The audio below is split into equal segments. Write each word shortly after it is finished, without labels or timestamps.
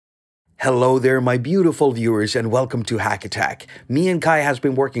Hello there, my beautiful viewers, and welcome to attaQ. Me and Kai has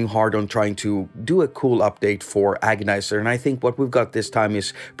been working hard on trying to do a cool update for Agonizer, and I think what we've got this time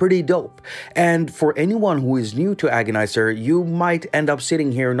is pretty dope. And for anyone who is new to Agonizer, you might end up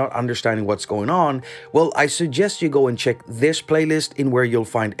sitting here not understanding what's going on. Well, I suggest you go and check this playlist in where you'll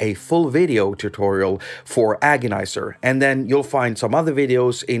find a full video tutorial for Agonizer, and then you'll find some other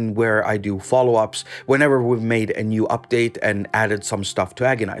videos in where I do follow-ups whenever we've made a new update and added some stuff to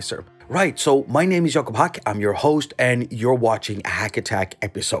Agonizer. Right, so my name is Jakob, I'm your host, and you're watching a attaQ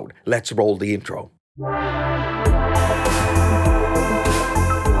episode. Let's roll the intro.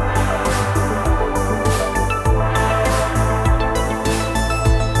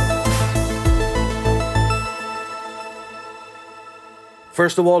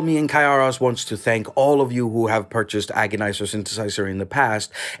 First of all, me and Kai wants to thank all of you who have purchased Agonizer Synthesizer in the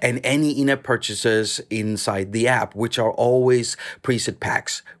past and any in-app purchases inside the app, which are always preset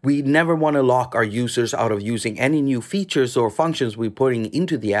packs. We never want to lock our users out of using any new features or functions we're putting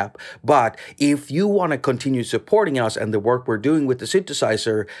into the app, but if you want to continue supporting us and the work we're doing with the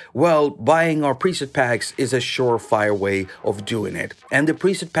synthesizer, well, buying our preset packs is a surefire way of doing it. And the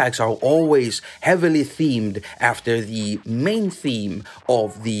preset packs are always heavily themed after the main theme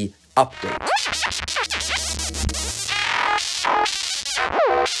of the update.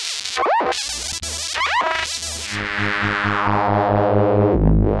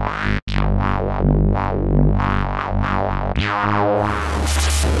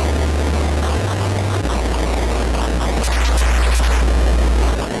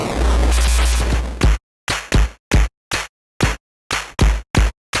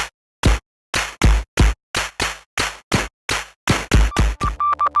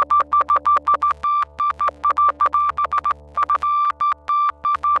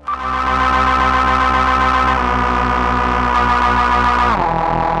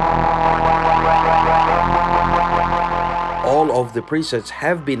 All of the presets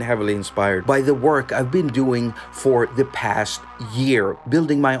have been heavily inspired by the work I've been doing for the past year,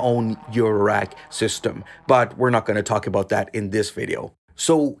 building my own Eurorack system, but we're not going to talk about that in this video.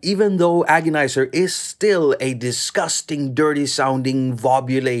 So even though Agonizer is still a disgusting, dirty sounding,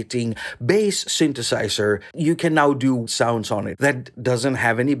 vobulating bass synthesizer, you can now do sounds on it that doesn't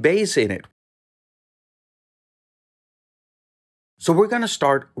have any bass in it. So we're going to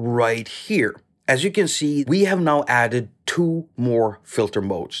start right here. As you can see, we have now added 2 more filter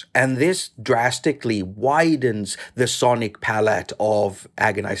modes, and this drastically widens the sonic palette of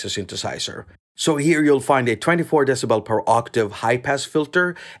Agonizer Synthesizer. So here you'll find a 24 decibel per octave high-pass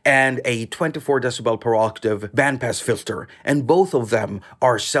filter and a 24 decibel per octave bandpass filter, and both of them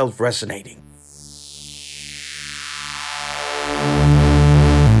are self-resonating.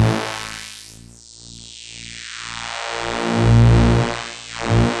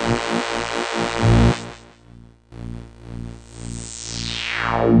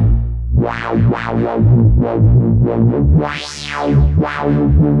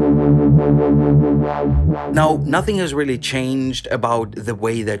 Now, nothing has really changed about the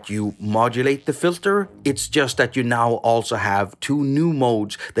way that you modulate the filter. It's just that you now also have 2 new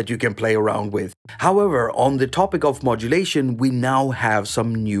modes that you can play around with. However, on the topic of modulation, we now have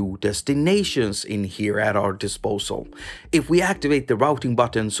some new destinations in here at our disposal. If we activate the routing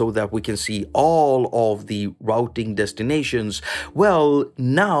button so that we can see all of the routing destinations, well,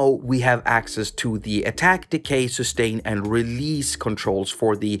 now we have access to the attaQ, decay, sustain, and release controls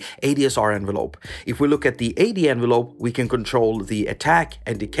for the ADSR envelope. If we look at the AD envelope, we can control the attaQ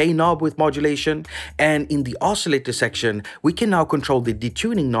and decay knob with modulation, and in the oscillator section, we can now control the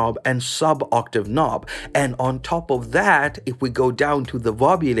detuning knob and sub-octave knob. And on top of that, if we go down to the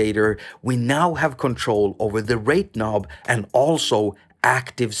vobulator, we now have control over the rate knob and also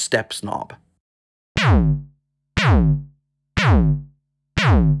active steps knob.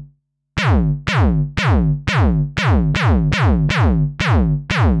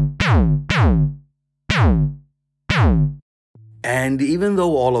 And even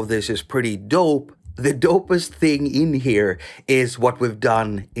though all of this is pretty dope, the dopest thing in here is what we've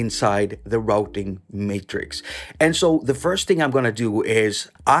done inside the routing matrix. And so the first thing I'm going to do is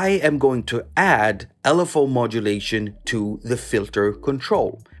I am going to add LFO modulation to the filter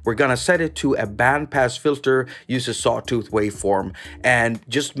control. We're going to set it to a bandpass filter, use a sawtooth waveform, and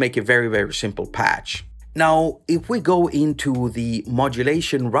just make a very, very simple patch. Now, if we go into the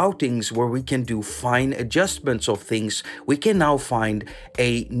modulation routings where we can do fine adjustments of things, we can now find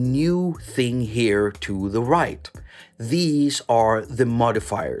a new thing here to the right. these are the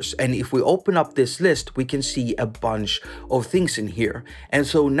modifiers. And if we open up this list, we can see a bunch of things in here. And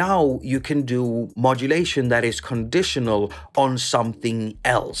so now you can do modulation that is conditional on something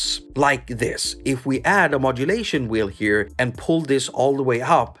else, like this. If we add a modulation wheel here and pull this all the way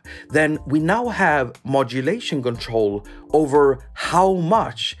up, then we now have modulation control over how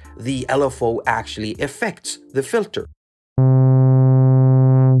much the LFO actually affects the filter.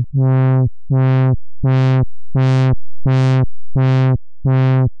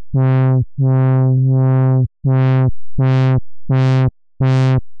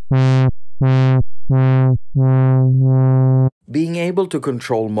 Being able to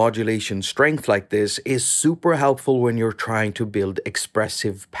control modulation strength like this is super helpful when you're trying to build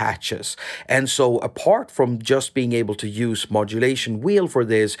expressive patches. And so apart from just being able to use modulation wheel for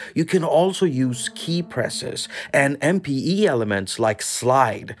this, you can also use key presses and MPE elements like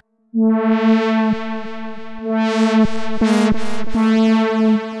slide.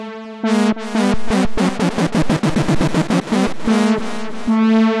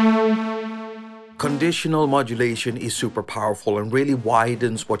 Conditional modulation is super powerful and really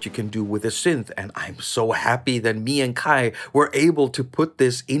widens what you can do with a synth, and I'm so happy that me and Kai were able to put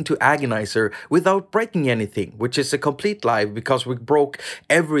this into Agonizer without breaking anything, which is a complete lie because we broke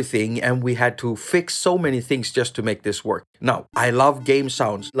everything and we had to fix so many things just to make this work. Now, I love game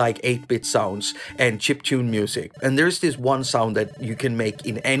sounds like 8-bit sounds and chiptune music, and there's this one sound that you can make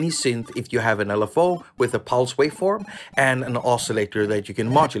in any synth if you have an LFO with a pulse waveform and an oscillator that you can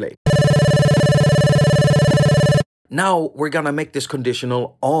modulate. Now we're gonna make this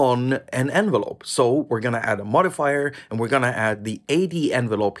conditional on an envelope. So we're gonna add a modifier and we're gonna add the AD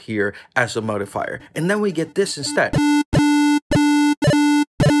envelope here as a modifier. And then we get this instead.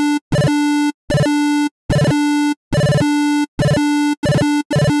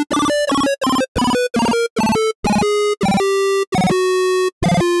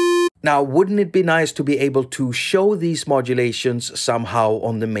 Now, wouldn't it be nice to be able to show these modulations somehow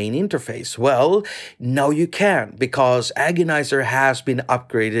on the main interface? Well, now you can, because Agonizer has been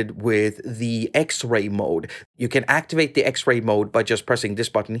upgraded with the X-ray mode. You can activate the X-ray mode by just pressing this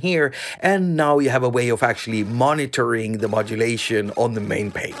button here, and now you have a way of actually monitoring the modulation on the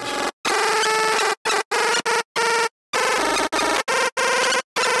main page.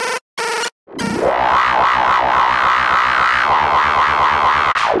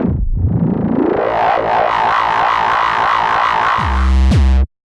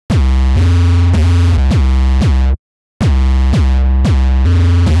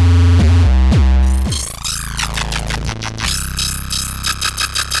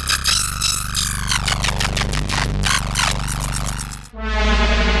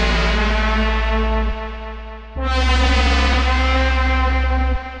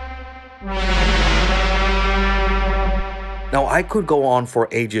 Now, I could go on for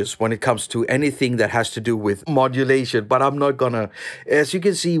ages when it comes to anything that has to do with modulation, but I'm not gonna. As you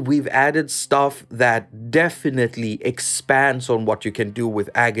can see, we've added stuff that definitely expands on what you can do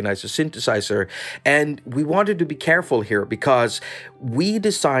with Agonizer Synthesizer. And we wanted to be careful here because we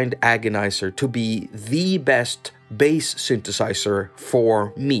designed Agonizer to be the best bass synthesizer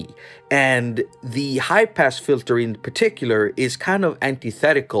for me. And the high pass filter in particular is kind of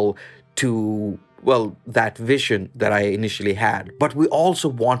antithetical to, well, that vision that I initially had. But we also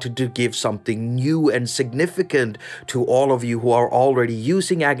wanted to give something new and significant to all of you who are already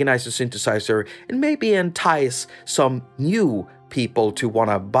using Agonizer Synthesizer and maybe entice some new people to want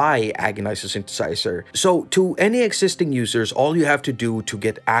to buy Agonizer Synthesizer. So to any existing users, all you have to do to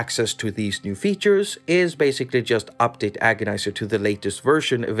get access to these new features is basically just update Agonizer to the latest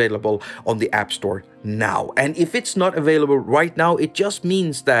version available on the App Store now. And if it's not available right now, it just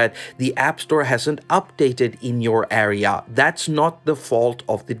means that the App Store hasn't updated in your area. That's not the fault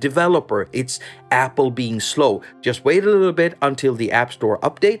of the developer. It's Apple being slow. Just wait a little bit until the App Store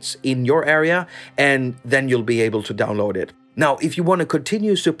updates in your area, and then you'll be able to download it. Now, if you want to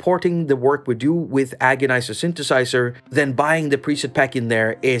continue supporting the work we do with Agonizer Synthesizer, then buying the preset pack in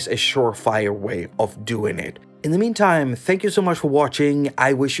there is a surefire way of doing it. In the meantime, thank you so much for watching.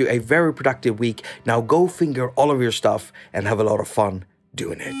 I wish you a very productive week. Now go finger all of your stuff and have a lot of fun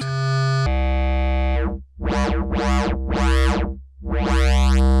doing it.